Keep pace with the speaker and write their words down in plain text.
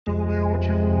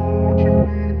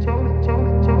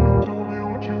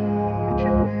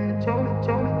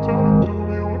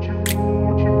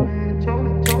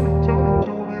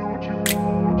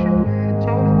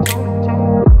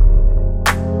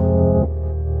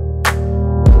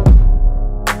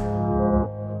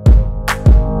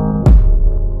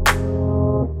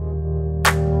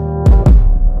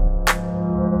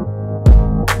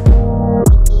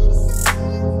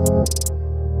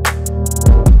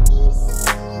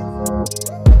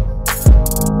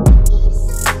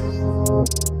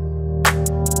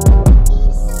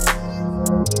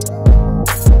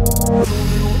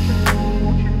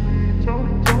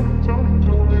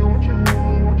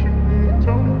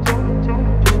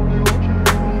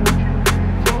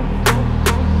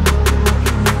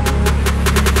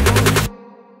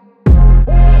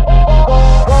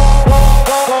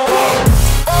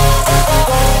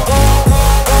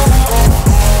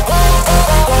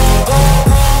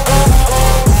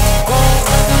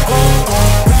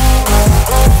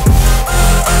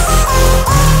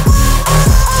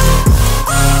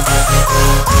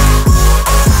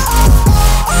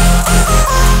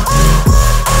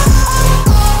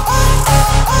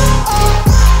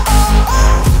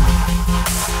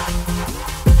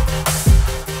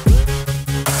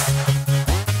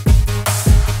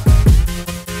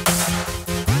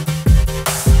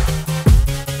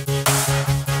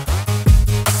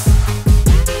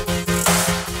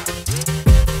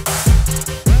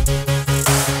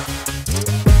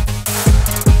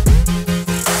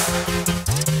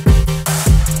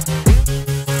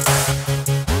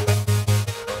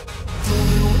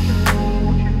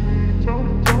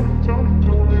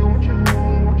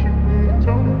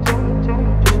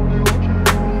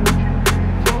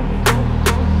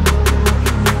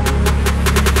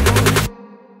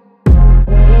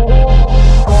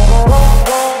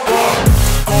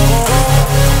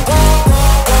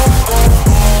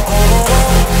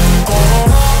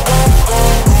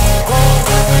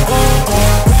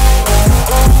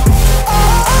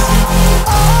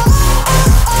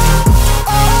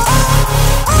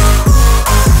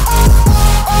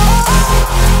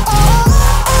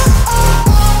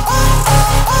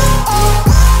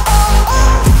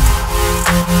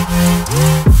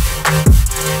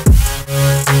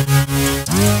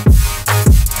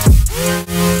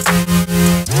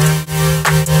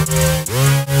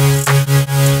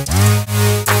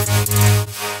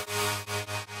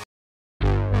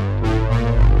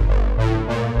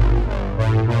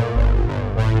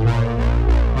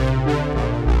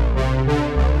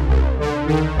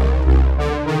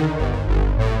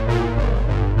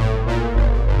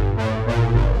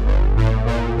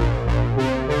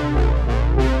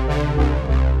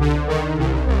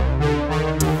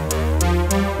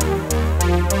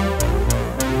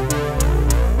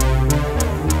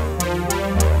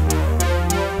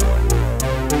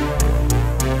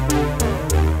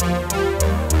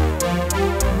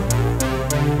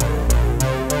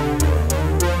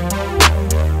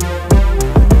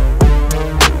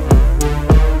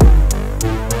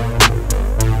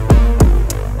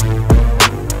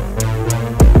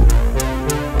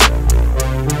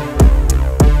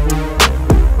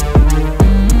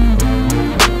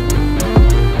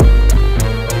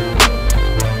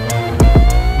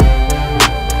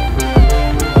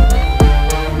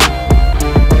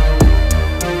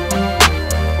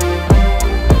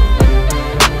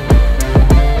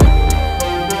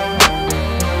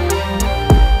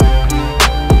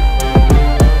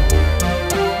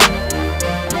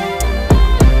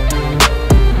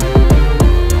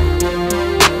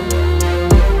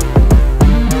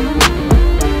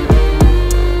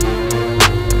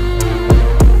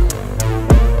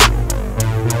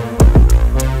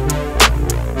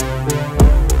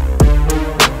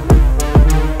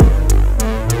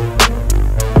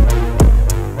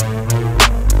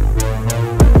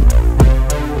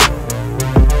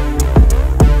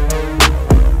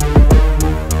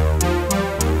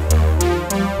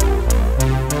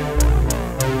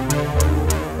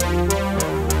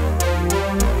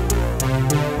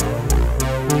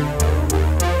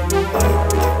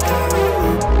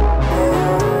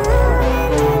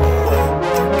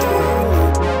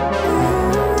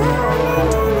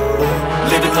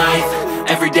Living life,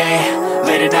 everyday,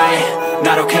 late at night,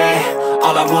 not okay.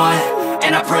 All I want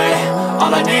and I pray.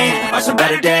 All I need are some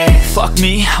better days. Fuck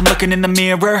me, I'm looking in the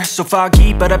mirror, so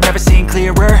foggy, but I've never seen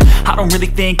clearer. I don't really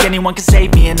think anyone can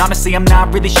save me, and honestly I'm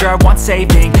not really sure I want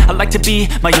saving. I like to be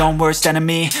my own worst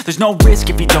enemy. There's no risk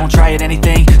if you don't try at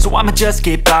anything, so I'ma just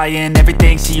keep buying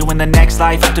everything. See you in the next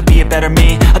life, have to be a better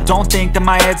me. I don't think that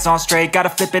my head's on straight, gotta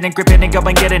flip it and grip it and go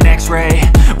and get an x-ray.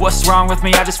 What's wrong with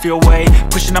me? I just feel weight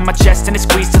pushing on my chest and it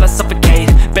squeezes till I suffocate.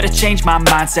 Better change my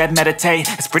mindset, meditate.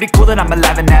 It's pretty cool that I'm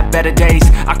alive and have better days.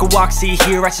 I could walk, see,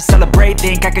 hear, I should celebrate.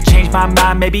 Think I could change my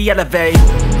mind, maybe elevate.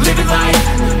 Living life,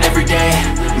 everyday,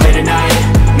 late at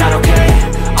night, not okay.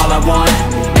 All I want,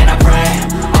 and I pray,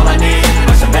 all I need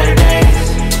are some better days.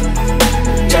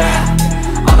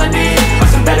 Yeah, all I need are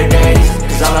some better days.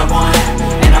 Cause all I want,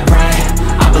 and I pray,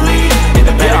 I believe in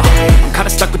the better days. I'm kinda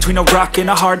stuck between a rock and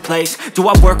a hard place. Do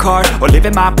I work hard or live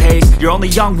at my pace? You're only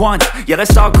young once, yeah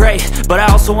that's all great, but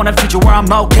I also want a future where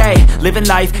I'm okay. Living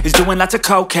life is doing lots of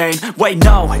cocaine. Wait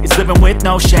no, it's living with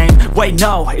no shame. Wait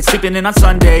no, it's sleeping in on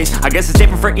Sundays. I guess it's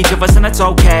different for each of us and that's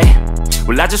okay.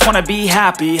 Well I just wanna be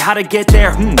happy, how to get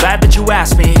there? Glad that you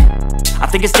asked me. I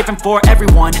think it's different for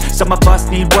everyone. Some of us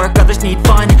need work, others need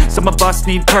fun. Some of us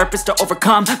need purpose to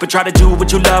overcome. But try to do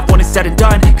what you love when it's said and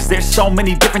done. Cause there's so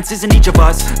many differences in each of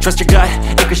us. Trust your gut,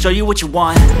 it can show you what you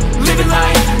want. Living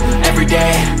life,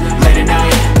 everyday, late at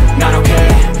night, not okay.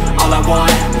 All I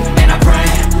want, and I pray,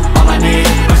 all I need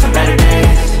are some better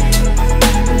days.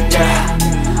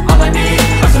 Yeah, all I need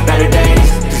are some better days.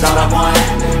 Cause all I want,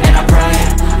 and I pray,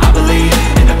 I believe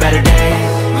in the better days.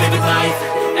 Living life,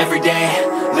 everyday,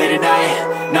 late at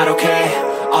night, not okay.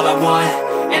 All I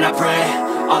want, and I pray,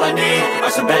 all I need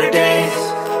are some better days.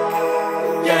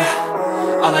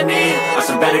 Yeah, all I need are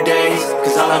some better days.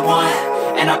 Cause all I want,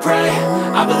 and I pray,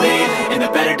 I believe in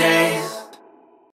the better days.